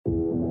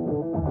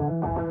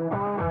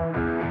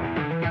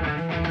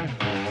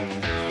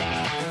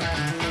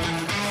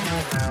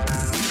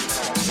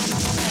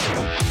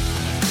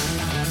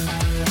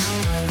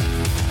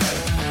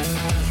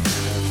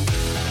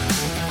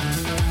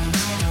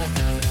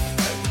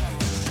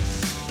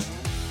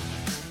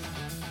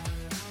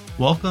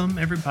Welcome,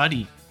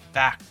 everybody,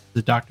 back to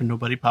the Dr.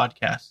 Nobody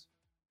podcast.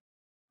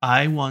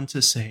 I want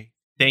to say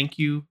thank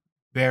you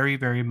very,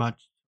 very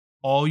much,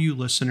 all you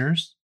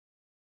listeners,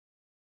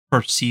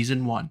 for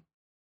season 1.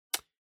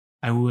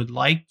 I would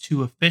like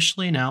to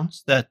officially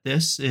announce that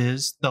this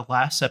is the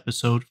last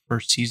episode for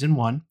season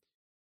 1,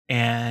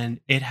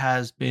 and it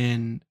has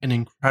been an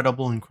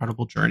incredible,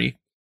 incredible journey.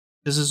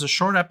 This is a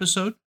short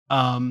episode.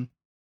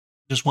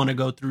 Just want to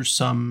go through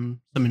some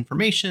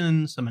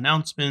information, some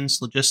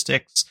announcements,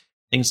 logistics,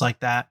 things like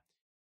that.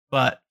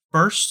 But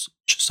first,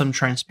 some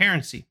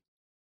transparency.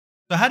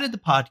 So how did the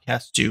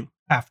podcast do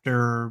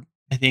after,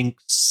 I think,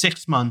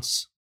 6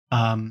 months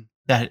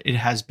that it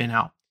has been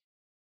out?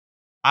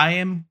 I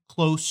am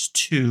close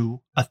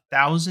to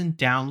 1,000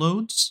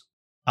 downloads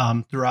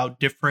throughout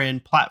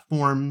different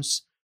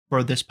platforms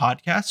for this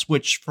podcast,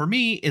 which for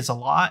me is a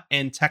lot.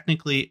 And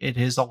technically it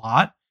is a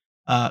lot.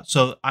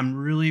 So I'm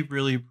really,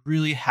 really,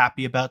 really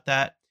happy about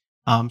that.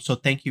 So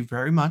thank you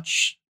very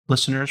much,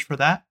 listeners, for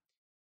that.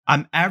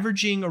 I'm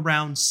averaging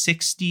around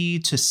 60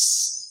 to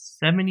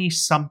 70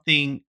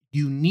 something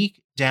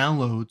unique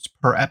downloads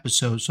per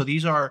episode. So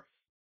these are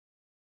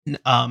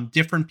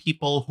different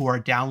people who are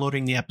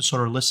downloading the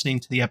episode or listening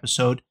to the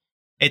episode.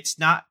 It's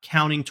not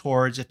counting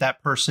towards if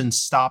that person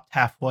stopped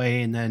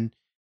halfway and then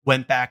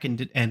went back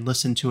and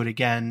listened to it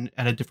again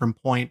at a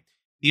different point.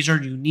 These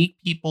are unique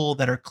people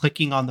that are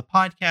clicking on the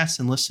podcast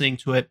and listening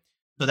to it.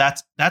 So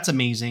that's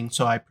amazing.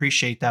 So I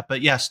appreciate that.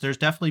 But yes, there's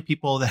definitely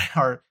people that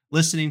are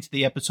listening to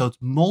the episodes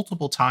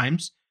multiple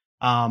times.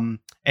 And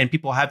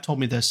people have told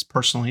me this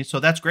personally. So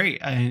that's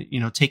great.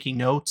 Taking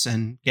notes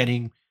and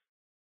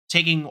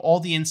taking all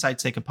the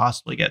insights they could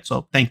possibly get.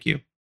 So thank you.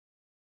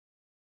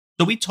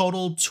 So we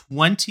totaled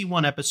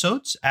 21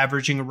 episodes,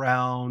 averaging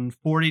around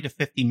 40 to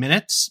 50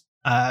 minutes.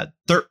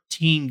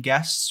 13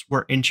 guests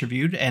were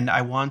interviewed, and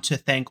I want to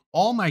thank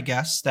all my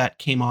guests that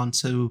came on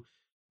to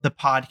the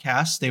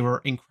podcast. They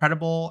were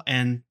incredible,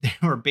 and they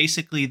were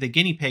basically the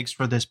guinea pigs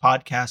for this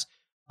podcast.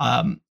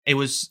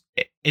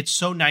 It's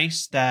so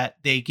nice that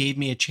they gave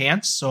me a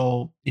chance.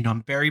 So,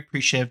 I'm very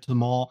appreciative to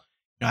them all.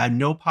 I have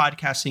no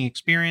podcasting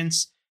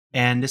experience,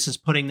 and this is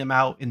putting them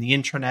out in the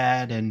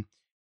intranet and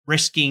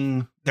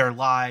risking their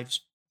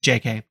lives.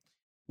 JK,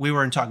 we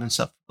weren't talking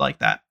stuff like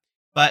that.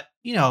 But,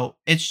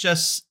 it's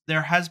just,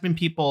 there has been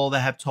people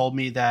that have told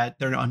me that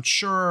they're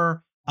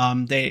unsure.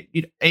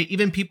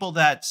 Even people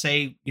that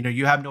say,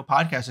 you have no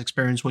podcast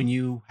experience, when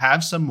you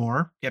have some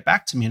more, get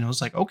back to me. And I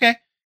was like, okay.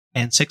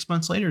 And 6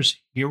 months later,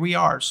 here we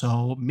are.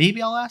 So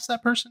maybe I'll ask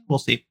that person. We'll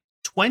see.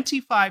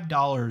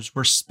 $25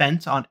 were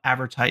spent on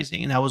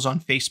advertising, and that was on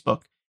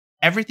Facebook.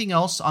 Everything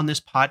else on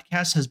this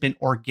podcast has been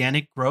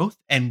organic growth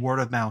and word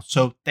of mouth.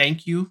 So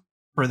thank you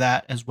for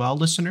that as well,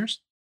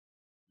 listeners.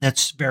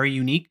 That's very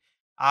unique.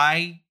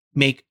 I've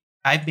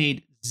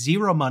made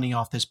zero money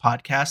off this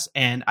podcast,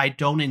 and I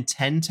don't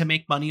intend to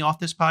make money off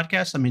this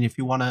podcast. I mean, if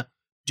you want to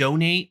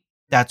donate,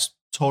 that's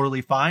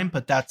totally fine,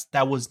 but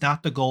that was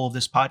not the goal of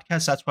this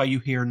podcast. That's why you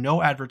hear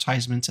no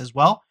advertisements as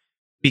well,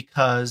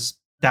 because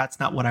that's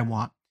not what I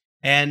want.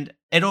 And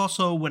it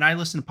also, when I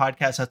listen to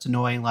podcasts, that's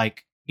annoying.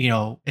 Like,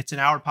 it's an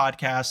hour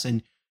podcast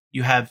and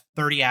you have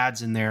 30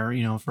 ads in there,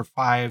 for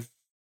 5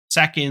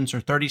 seconds or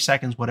 30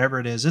 seconds, whatever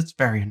it is. It's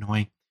very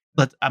annoying,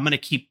 but I'm going to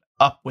keep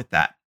up with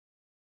that.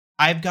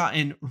 I've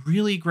gotten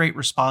really great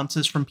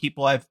responses from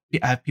people. I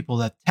have people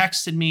that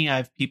texted me. I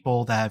have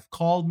people that have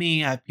called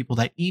me. I have people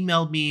that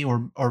emailed me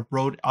or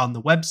wrote on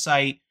the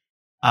website.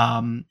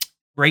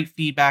 Great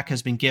feedback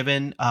has been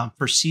given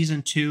for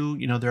season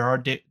 2.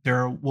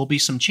 There will be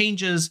some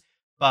changes,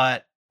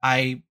 but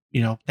I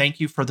thank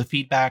you for the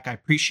feedback. I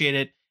appreciate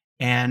it,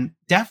 and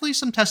definitely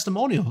some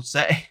testimonials.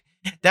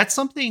 That's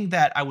something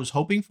that I was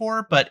hoping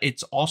for, but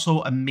it's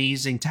also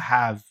amazing to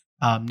have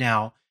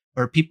now.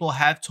 Or people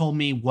have told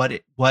me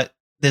what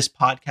this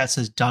podcast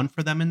has done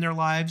for them in their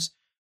lives,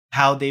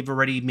 how they've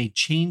already made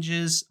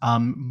changes,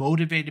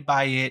 motivated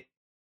by it.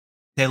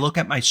 They look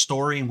at my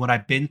story and what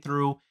I've been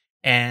through,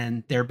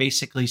 and they're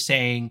basically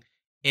saying,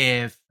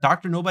 if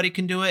Dr. Nobody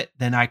can do it,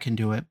 then I can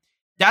do it.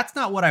 That's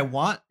not what I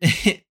want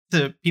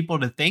to people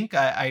to think.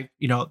 I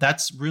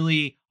that's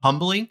really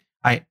humbling.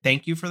 I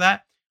thank you for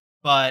that.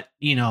 But,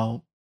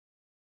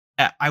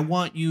 I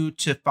want you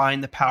to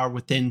find the power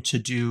within to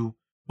do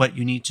what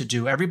you need to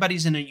do.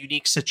 Everybody's in a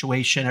unique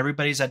situation.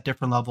 Everybody's at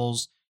different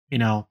levels,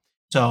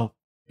 so,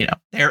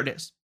 there it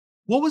is.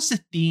 What was the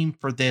theme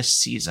for this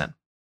season?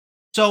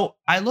 So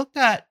I looked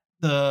at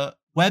the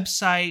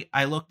website.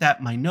 I looked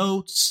at my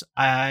notes.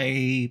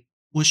 I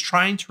was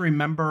trying to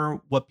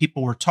remember what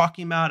people were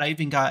talking about. I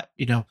even got,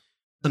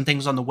 some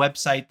things on the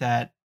website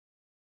that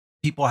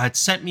people had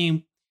sent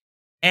me,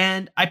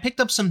 and I picked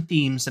up some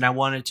themes that I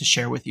wanted to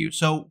share with you.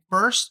 So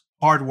first,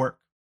 hard work.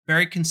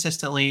 Very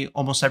consistently,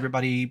 almost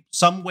everybody,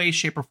 some way,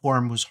 shape, or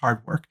form, was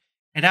hard work,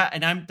 and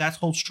that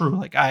holds true.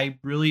 Like, I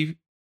really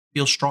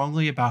feel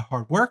strongly about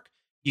hard work.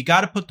 You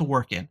got to put the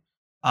work in.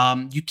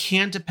 You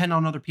can't depend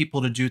on other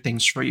people to do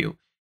things for you.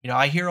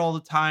 I hear all the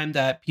time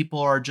that people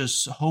are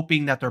just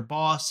hoping that their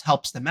boss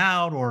helps them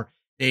out, or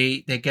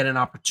they get an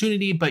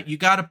opportunity, but you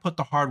got to put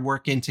the hard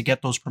work in to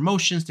get those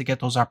promotions, to get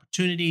those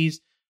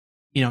opportunities.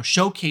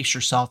 Showcase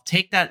yourself,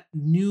 take that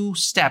new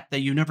step that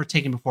you've never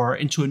taken before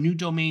into a new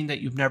domain that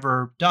you've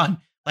never done.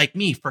 Like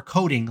me for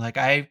coding, like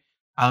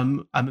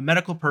I'm a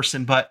medical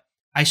person, but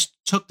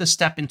took the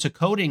step into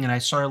coding and I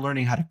started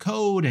learning how to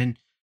code and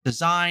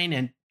design.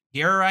 And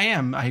here I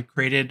am. I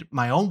created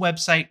my own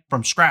website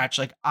from scratch.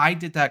 Like I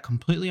did that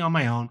completely on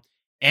my own,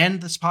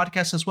 and this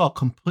podcast as well,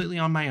 completely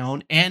on my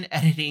own, and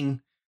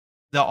editing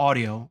the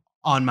audio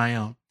on my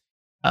own.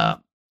 Uh,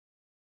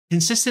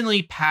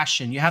 Consistently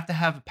passion. You have to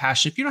have a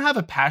passion. If you don't have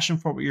a passion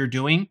for what you're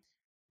doing,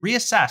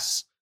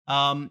 reassess.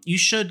 You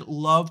should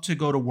love to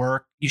go to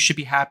work. You should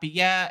be happy.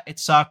 Yeah, it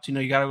sucked. You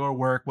got to go to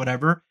work,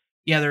 whatever.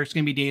 Yeah, there's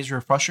going to be days where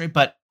you're frustrated,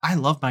 but I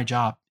love my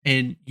job,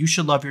 and you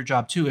should love your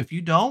job too. If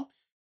you don't,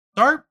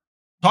 start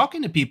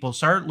talking to people,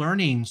 start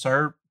learning,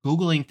 start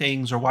Googling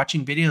things or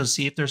watching videos,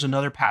 see if there's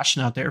another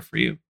passion out there for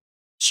you.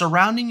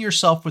 Surrounding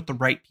yourself with the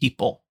right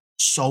people,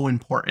 so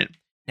important.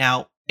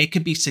 Now, it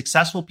could be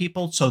successful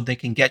people so they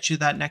can get you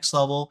that next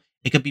level.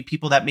 It could be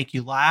people that make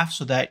you laugh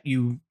so that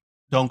you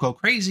don't go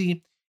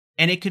crazy.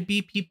 And it could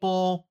be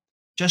people,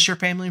 just your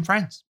family and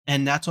friends.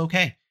 And that's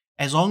okay.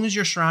 As long as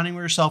you're surrounding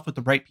yourself with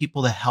the right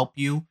people to help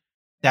you,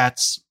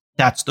 that's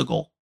the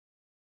goal.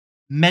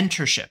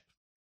 Mentorship.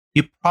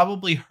 You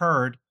probably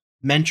heard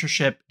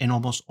mentorship in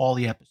almost all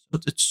the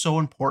episodes. It's so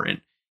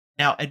important.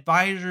 Now,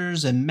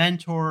 advisors and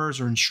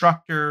mentors or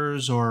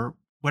instructors or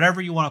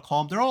whatever you want to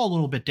call them, they're all a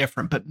little bit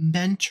different, but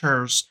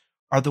mentors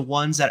are the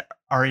ones that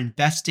are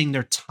investing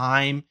their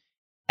time,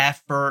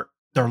 effort,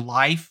 their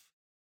life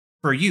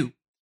for you.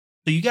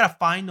 So you got to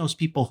find those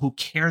people who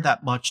care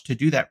that much to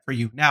do that for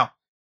you. Now,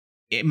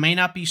 it may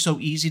not be so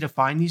easy to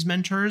find these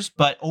mentors,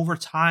 but over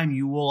time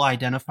you will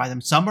identify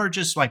them. Some are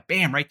just like,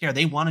 bam, right there.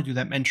 They want to do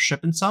that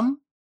mentorship, and some,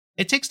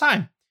 it takes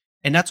time,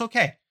 and that's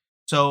okay.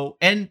 So,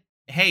 and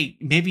hey,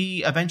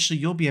 maybe eventually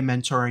you'll be a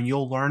mentor and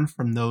you'll learn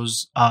from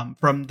those,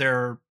 from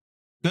their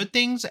good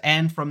things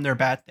and from their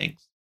bad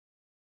things.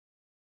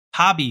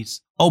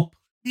 Hobbies. Oh,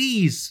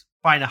 please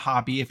find a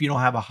hobby. If you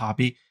don't have a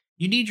hobby,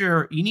 you need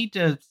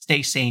to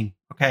stay sane.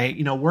 Okay.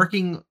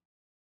 Working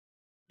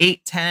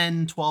 8,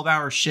 10,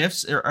 12-hour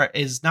shifts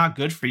is not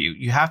good for you.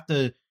 You have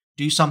to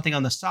do something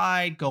on the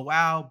side, go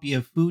out, be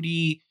a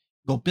foodie,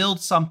 go build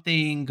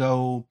something,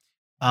 go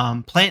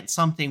plant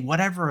something,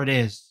 whatever it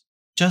is.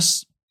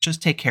 Just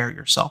take care of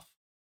yourself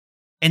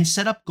and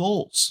set up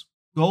goals.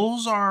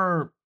 Goals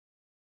are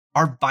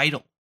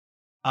vital.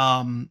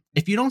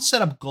 If you don't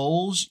set up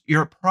goals,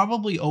 you're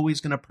probably always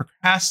going to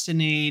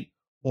procrastinate,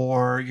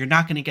 or you're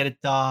not going to get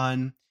it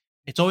done.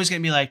 It's always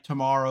going to be like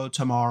tomorrow,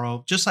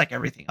 just like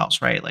everything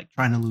else, right? Like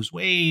trying to lose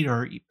weight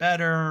or eat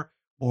better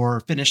or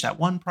finish that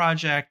one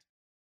project.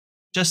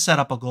 Just set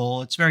up a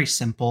goal. It's very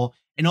simple.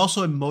 And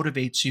also it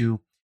motivates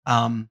you.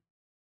 A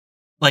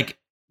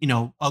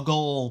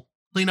goal,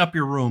 clean up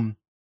your room,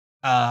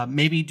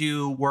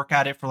 maybe work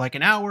at it for like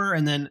an hour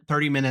and then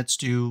 30 minutes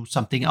do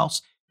something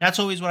else. That's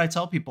always what I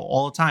tell people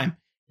all the time.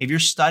 If you're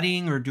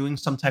studying or doing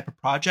some type of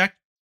project,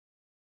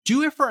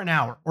 do it for an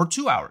hour or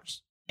 2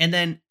 hours, and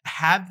then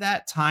have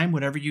that time,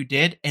 whatever you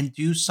did, and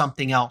do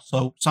something else.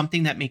 So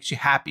something that makes you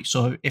happy.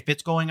 So if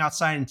it's going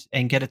outside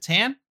and get a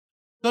tan,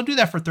 go do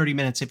that for 30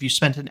 minutes. If you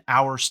spent an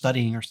hour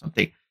studying or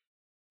something,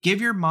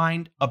 give your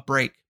mind a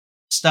break.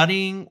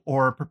 Studying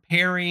or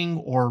preparing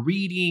or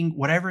reading,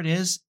 whatever it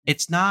is,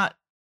 it's not.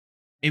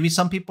 Maybe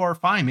some people are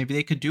fine. Maybe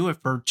they could do it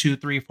for 2,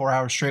 3, 4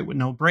 hours straight with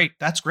no break.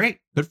 That's great.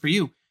 Good for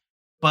you.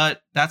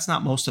 But that's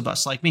not most of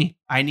us. Like me,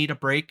 I need a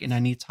break and I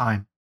need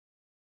time.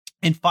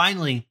 And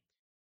finally,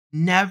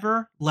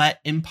 never let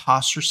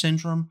imposter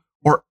syndrome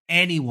or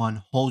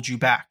anyone hold you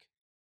back.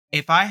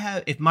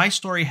 If my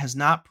story has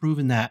not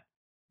proven that,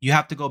 you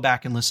have to go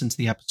back and listen to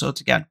the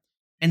episodes again.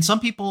 And some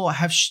people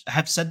have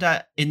said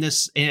that in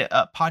this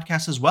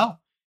podcast as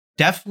well.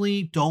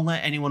 Definitely don't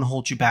let anyone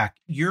hold you back.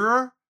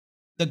 You're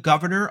the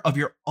governor of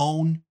your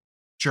own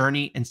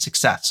journey and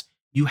success.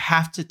 You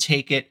have to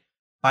take it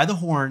by the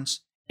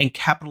horns and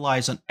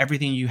capitalize on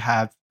everything you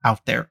have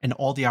out there and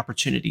all the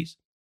opportunities.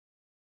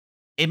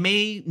 It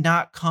may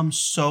not come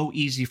so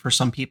easy for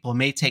some people. It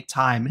may take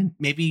time, and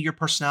maybe your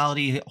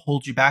personality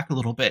holds you back a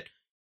little bit.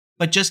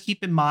 But just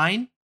keep in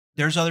mind,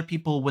 there's other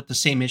people with the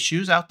same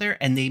issues out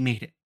there and they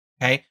made it.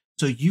 Okay.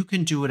 So you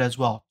can do it as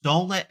well.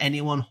 Don't let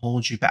anyone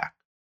hold you back.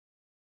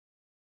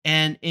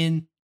 And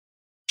in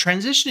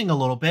transitioning a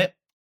little bit,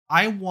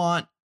 I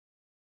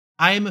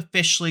am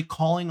officially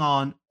calling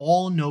on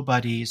all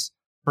nobodies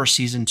for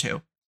season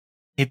 2.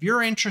 If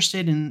you're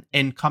interested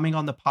in coming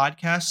on the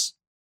podcast,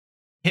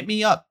 hit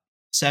me up,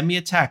 send me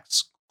a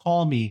text,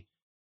 call me,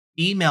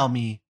 email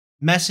me,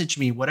 message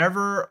me,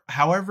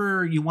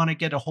 however you want to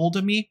get a hold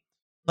of me.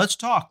 Let's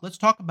talk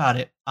about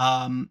it.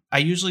 I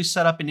usually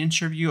set up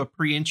a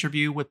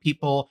pre-interview with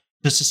people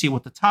just to see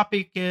what the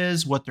topic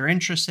is, what they're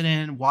interested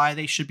in, why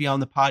they should be on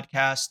the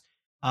podcast.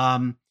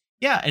 And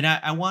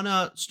I want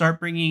to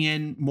start bringing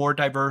in more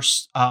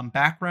diverse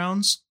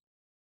backgrounds.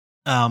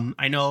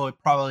 I know it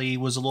probably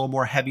was a little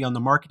more heavy on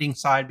the marketing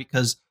side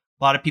because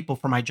A lot of people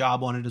from my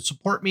job wanted to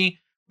support me,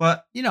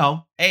 but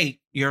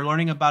hey, you're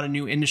learning about a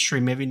new industry.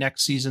 Maybe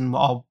next season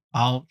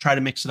I'll try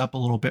to mix it up a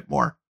little bit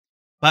more.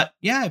 But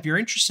yeah, if you're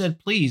interested,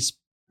 please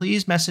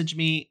message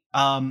me.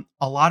 A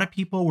lot of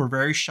people were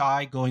very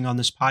shy going on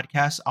this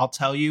podcast. I'll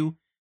tell you,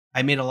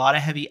 I made a lot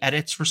of heavy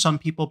edits for some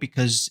people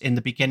because in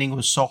the beginning it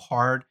was so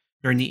hard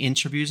during the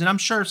interviews. And I'm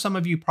sure some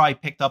of you probably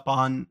picked up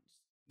on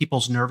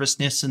people's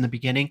nervousness in the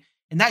beginning.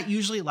 And that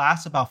usually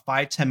lasts about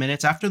 5-10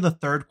 minutes. After the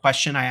third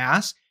question I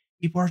ask,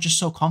 people are just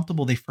so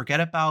comfortable. They forget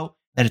about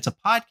that it's a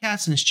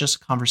podcast and it's just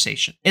a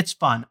conversation. It's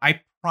fun.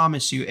 I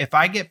promise you, if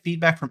I get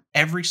feedback from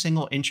every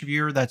single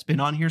interviewer that's been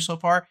on here so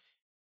far,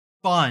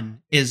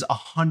 fun is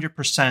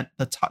 100%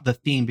 the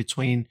theme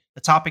between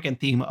the topic and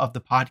theme of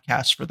the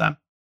podcast for them.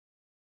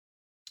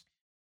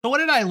 So what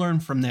did I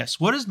learn from this?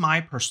 What is my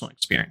personal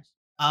experience?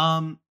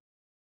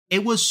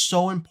 It was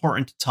so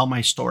important to tell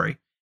my story.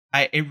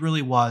 It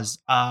really was.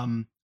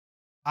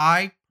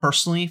 I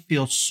personally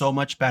feel so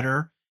much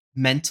better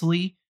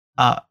mentally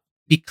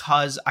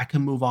because I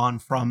can move on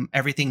from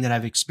everything that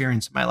I've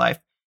experienced in my life,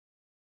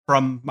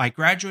 from my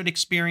graduate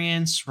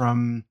experience,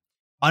 from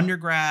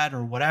undergrad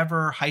or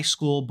whatever, high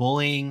school,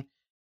 bullying,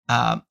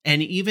 and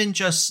even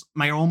just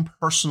my own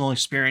personal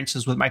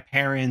experiences with my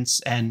parents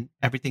and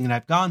everything that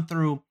I've gone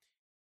through.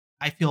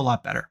 I feel a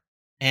lot better.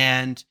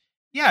 And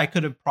yeah, I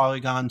could have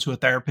probably gone to a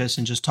therapist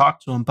and just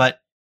talked to him, but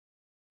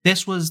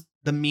this was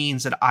the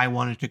means that I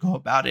wanted to go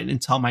about it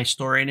and tell my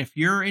story. And if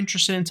you're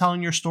interested in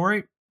telling your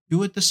story,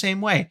 do it the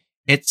same way.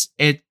 It's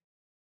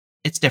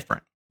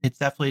different. It's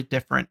definitely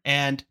different.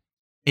 And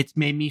it's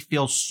made me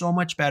feel so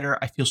much better.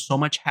 I feel so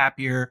much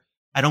happier.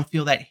 I don't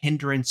feel that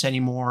hindrance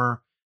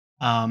anymore.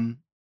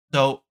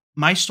 So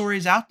my story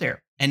is out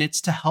there and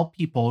it's to help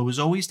people. It was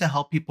always to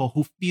help people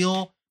who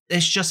feel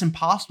it's just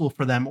impossible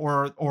for them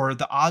or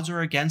the odds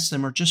are against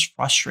them or just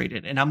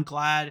frustrated. And I'm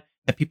glad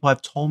that people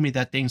have told me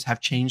that things have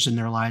changed in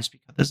their lives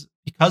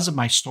because of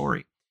my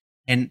story.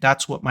 And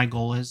that's what my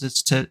goal is.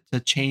 It's to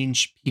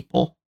change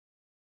people's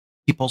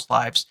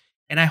lives.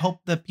 And I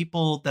hope the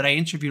people that I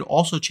interviewed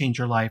also change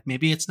your life.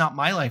 Maybe it's not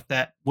my life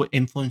that would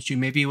influence you.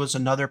 Maybe it was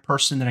another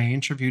person that I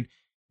interviewed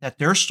that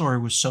their story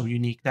was so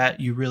unique that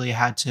you really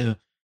had to,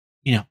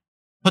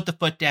 put the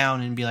foot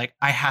down and be like,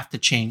 I have to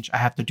change. I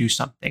have to do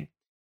something.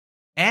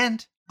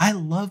 And I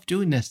love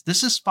doing this.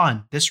 This is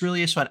fun. This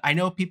really is fun. I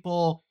know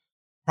people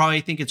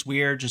probably think it's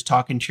weird just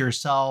talking to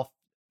yourself.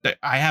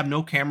 I have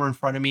no camera in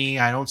front of me.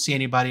 I don't see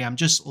anybody. I'm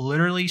just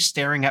literally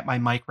staring at my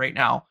mic right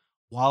now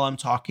while I'm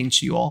talking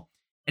to you all.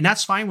 And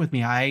that's fine with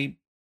me. I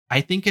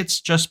think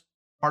it's just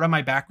part of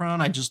my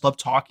background. I just love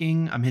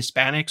talking. I'm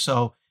Hispanic,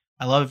 so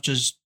I love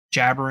just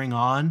jabbering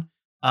on.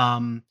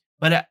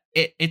 But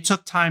it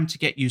took time to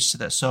get used to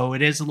this. So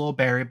it is a little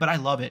barrier, but I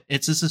love it.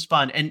 This is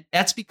fun. And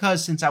that's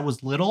because since I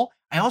was little,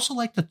 I also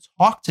like to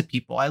talk to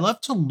people. I love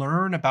to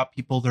learn about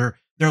people, their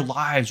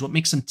lives, what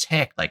makes them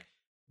tick, like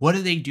what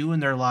do they do in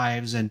their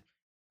lives? And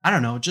I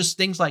don't know, just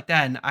things like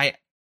that. And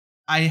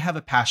I have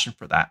a passion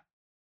for that.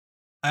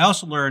 I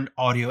also learned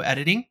audio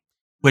editing,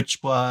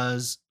 which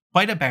was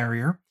quite a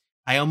barrier.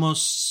 I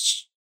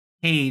almost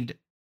paid.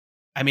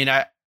 I mean,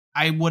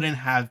 I wouldn't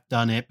have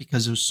done it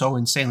because it was so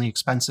insanely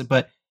expensive,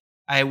 but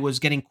I was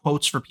getting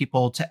quotes for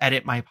people to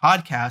edit my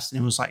podcast,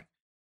 and it was like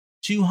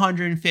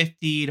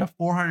 $250 to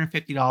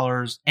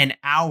 $450 an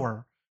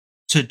hour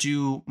to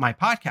do my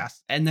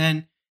podcast. And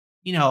then,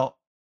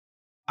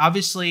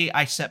 obviously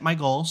I set my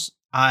goals.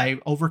 I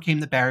overcame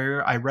the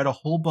barrier. I read a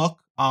whole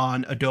book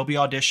on Adobe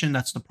Audition.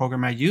 That's the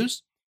program I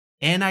use.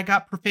 And I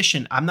got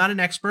proficient. I'm not an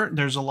expert.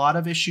 There's a lot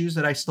of issues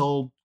that I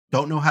still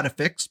don't know how to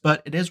fix,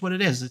 but it is what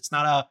it is. It's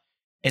not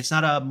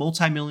a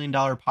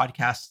multi-million-dollar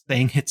podcast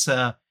thing. It's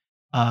a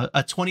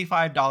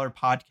 $25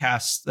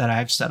 podcast that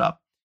I've set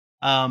up.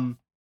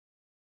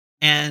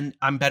 And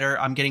I'm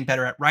getting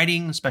better at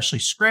writing, especially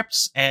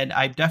scripts. And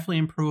I've definitely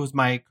improved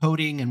my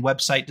coding and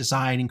website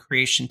design and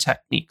creation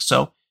techniques.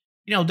 So,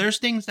 there's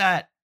things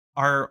that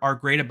are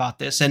great about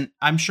this. And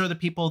I'm sure the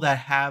people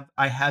that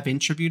I have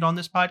interviewed on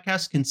this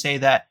podcast can say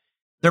that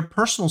their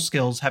personal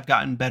skills have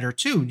gotten better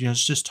too.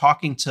 Just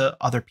talking to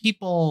other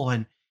people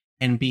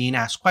and being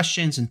asked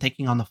questions and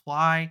thinking on the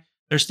fly.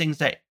 There's things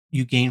that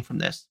you gain from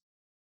this.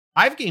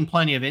 I've gained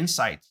plenty of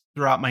insights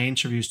throughout my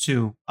interviews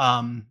too.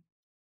 A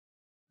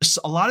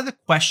lot of the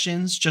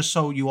questions, just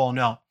so you all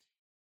know,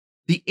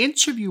 the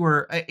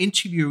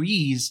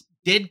interviewees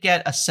did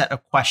get a set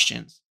of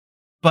questions,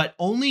 but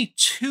only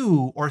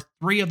 2 or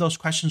 3 of those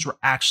questions were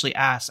actually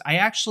asked. I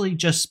actually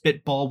just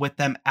spitball with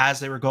them as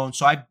they were going.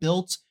 So I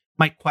built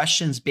my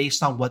questions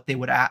based on what they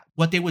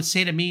would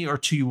say to me or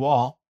to you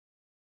all.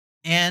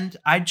 And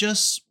I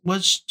just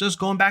was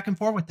going back and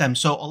forth with them.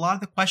 So a lot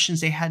of the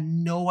questions, they had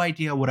no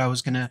idea what I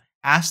was going to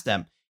ask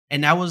them.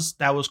 And that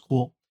was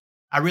cool.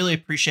 I really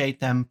appreciate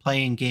them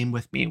playing game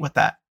with me with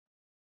that.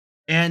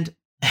 And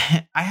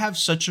I have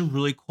such a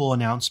really cool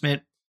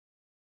announcement.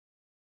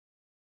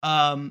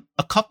 A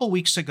couple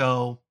weeks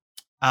ago,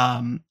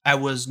 I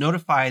was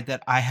notified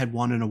that I had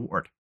won an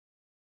award.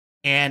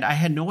 And I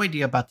had no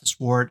idea about this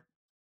award.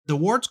 The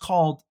award's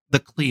called the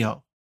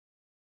Clio.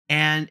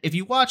 And if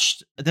you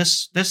watched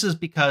this is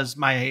because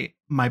my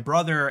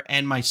brother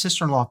and my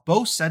sister-in-law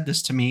both said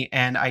this to me,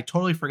 and I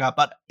totally forgot.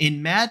 But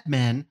in Mad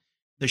Men,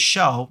 the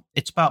show,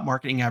 it's about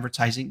marketing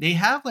advertising. They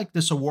have like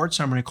this award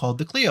ceremony called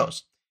the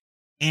Clios.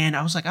 And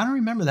I was like, I don't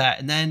remember that.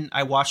 And then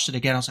I watched it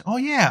again. I was like, oh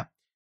yeah.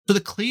 So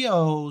the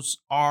Clios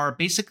are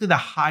basically the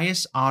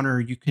highest honor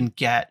you can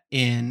get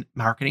in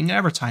marketing and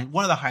advertising,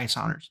 one of the highest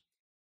honors.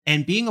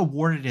 And being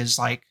awarded is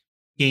like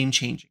game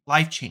changing,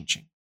 life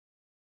changing.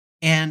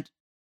 And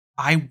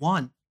I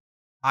won.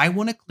 I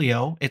won a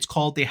Clio. It's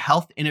called the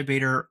Health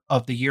Innovator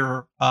of the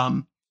Year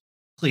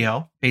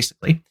Clio,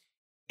 basically.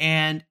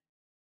 And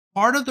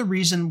part of the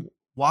reason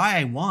why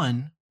I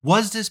won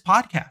was this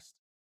podcast.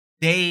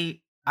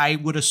 I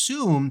would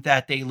assume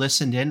that they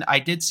listened in. I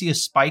did see a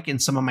spike in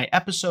some of my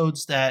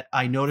episodes that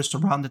I noticed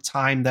around the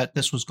time that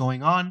this was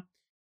going on,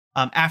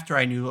 after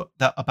I knew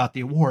about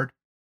the award.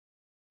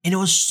 And it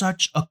was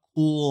such a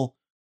cool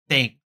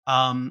thing.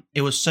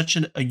 It was such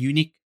a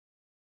unique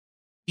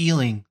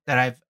feeling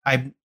that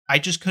I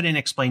just couldn't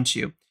explain to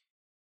you.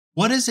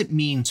 What does it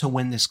mean to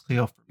win this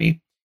Clio for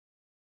me?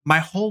 My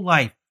whole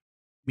life,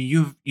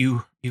 you've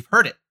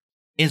heard it.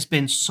 It's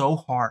been so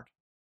hard.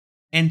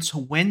 And to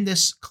win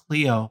this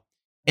Clio,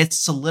 it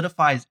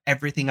solidifies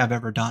everything I've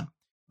ever done.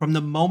 From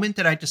the moment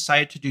that I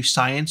decided to do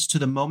science to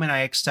the moment I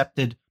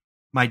accepted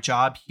my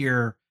job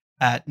here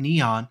at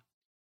Neon,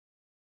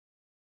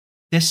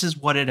 this is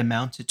what it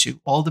amounted to.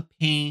 All the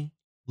pain,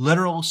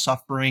 literal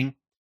suffering,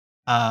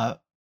 the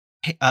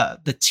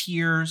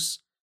tears,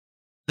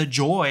 the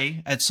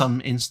joy at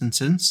some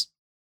instances,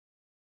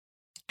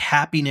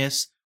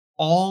 happiness,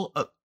 all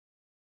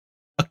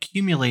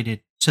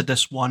accumulated to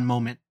this one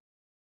moment,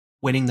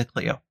 winning the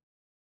Clio.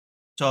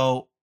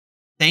 So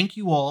thank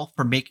you all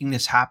for making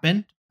this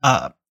happen.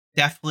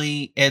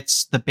 Definitely,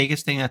 it's the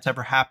biggest thing that's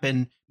ever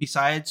happened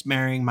besides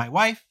marrying my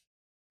wife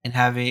and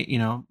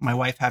having, my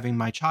wife having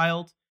my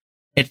child.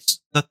 It's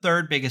the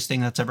third biggest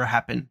thing that's ever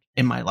happened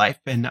in my life,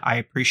 and I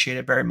appreciate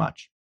it very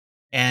much.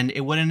 And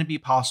it wouldn't be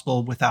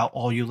possible without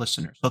all you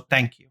listeners. So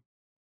thank you.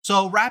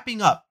 So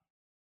wrapping up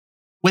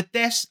with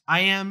this,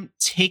 I am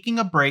taking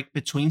a break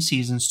between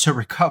seasons to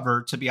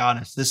recover, to be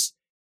honest. This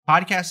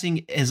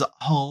podcasting is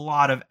a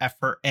lot of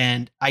effort,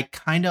 and I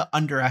kind of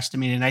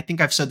underestimated, and I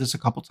think I've said this a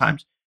couple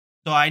times.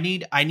 So I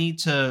need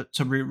to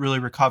really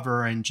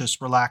recover and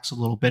just relax a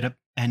little bit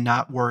and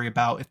not worry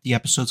about if the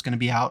episode's going to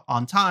be out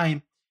on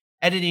time,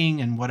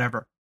 editing and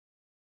whatever.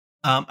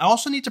 I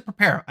also need to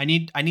prepare. I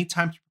need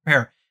time to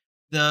prepare.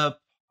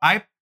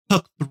 I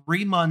took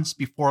 3 months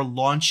before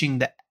launching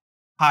the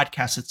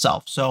podcast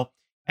itself. So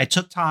I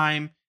took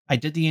time. I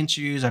did the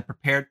interviews. I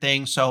prepared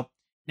things. So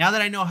now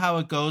that I know how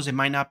it goes, it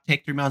might not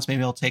take 3 months.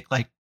 Maybe it'll take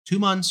like 2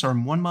 months or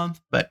 1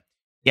 month. But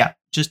yeah,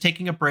 just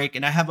taking a break.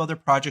 And I have other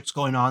projects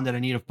going on that I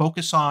need to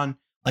focus on.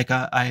 Like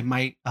I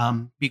might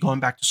be going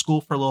back to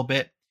school for a little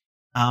bit,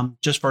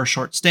 just for a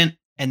short stint,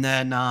 and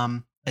then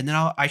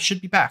I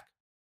should be back.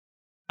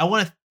 I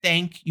want to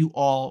thank you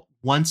all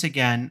once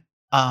again.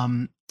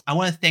 I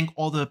want to thank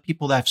all the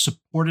people that have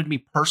supported me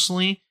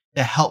personally,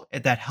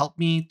 that helped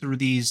me through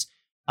these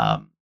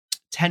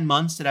 10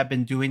 months that I've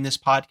been doing this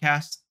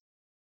podcast.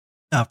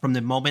 From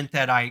the moment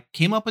that I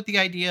came up with the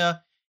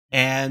idea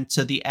and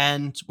to the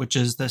end, which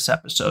is this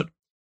episode.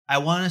 I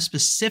want to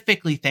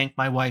specifically thank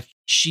my wife.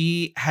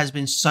 She has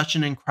been such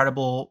an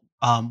incredible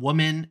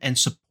woman and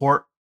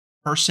support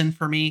person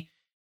for me.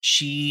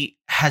 She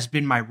has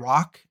been my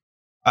rock.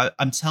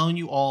 I'm telling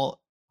you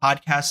all,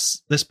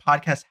 this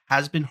podcast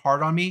has been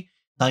hard on me,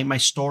 telling my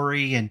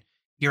story and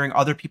hearing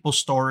other people's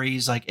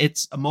stories. Like,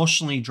 it's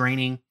emotionally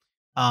draining.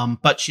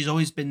 But she's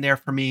always been there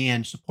for me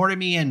and supported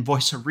me and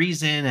voice of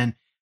reason and,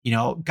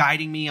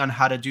 guiding me on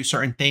how to do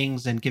certain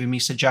things and giving me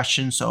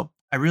suggestions. So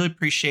I really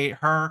appreciate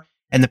her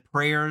and the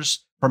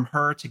prayers from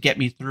her to get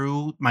me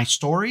through my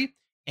story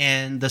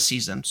and the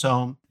season.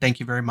 So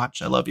thank you very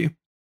much. I love you.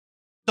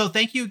 So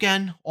thank you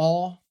again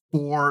all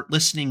for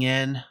listening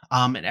in,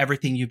 and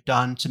everything you've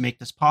done to make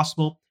this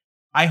possible.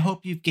 I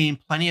hope you've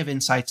gained plenty of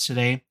insights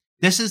today.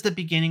 This is the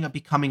beginning of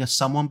becoming a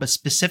someone, but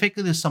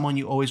specifically the someone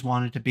you always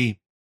wanted to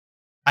be.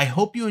 I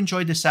hope you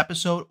enjoyed this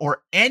episode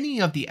or any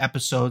of the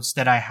episodes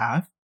that I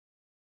have.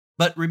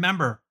 But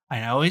remember,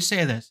 I always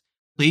say this,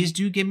 please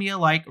do give me a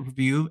like,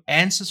 review,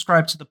 and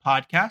subscribe to the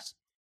podcast.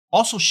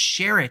 Also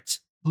share it.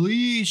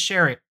 Please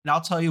share it. And I'll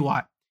tell you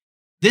why.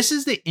 This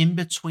is the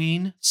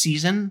in-between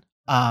season,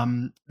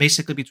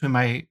 basically between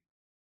my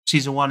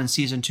season 1 and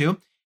season 2.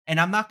 And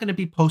I'm not going to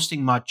be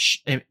posting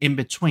much in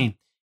between.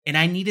 And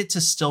I need it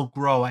to still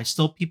grow. I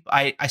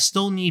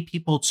still need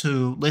people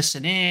to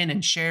listen in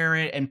and share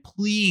it. And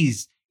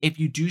please, if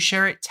you do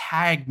share it,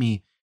 tag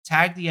me,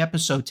 tag the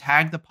episode,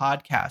 tag the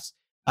podcast.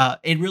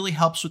 It really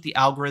helps with the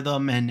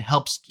algorithm and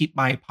helps keep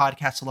my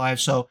podcast alive.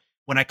 So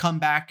when I come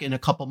back in a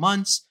couple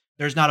months,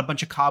 there's not a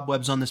bunch of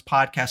cobwebs on this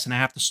podcast and I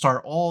have to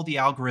start all the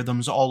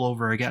algorithms all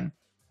over again.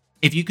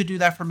 If you could do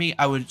that for me,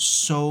 I would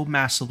so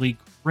massively,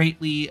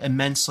 greatly,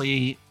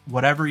 immensely,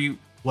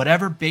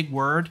 whatever big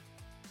word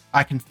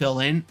I can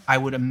fill in, I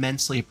would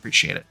immensely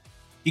appreciate it.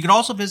 You can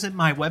also visit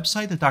my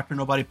website, the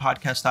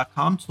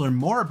drnobodypodcast.com, to learn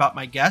more about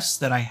my guests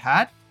that I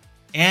had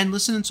and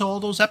listen to all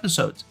those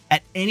episodes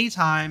at any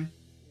time.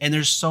 And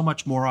there's so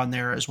much more on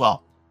there as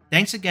well.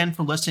 Thanks again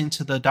for listening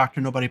to the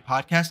Dr. Nobody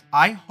podcast.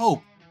 I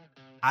hope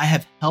I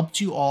have helped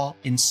you all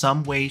in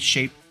some way,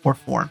 shape, or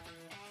form.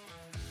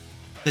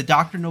 The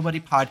Dr. Nobody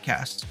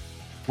podcast,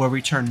 where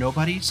we turn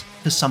nobodies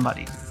to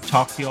somebody.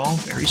 Talk to you all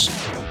very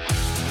soon.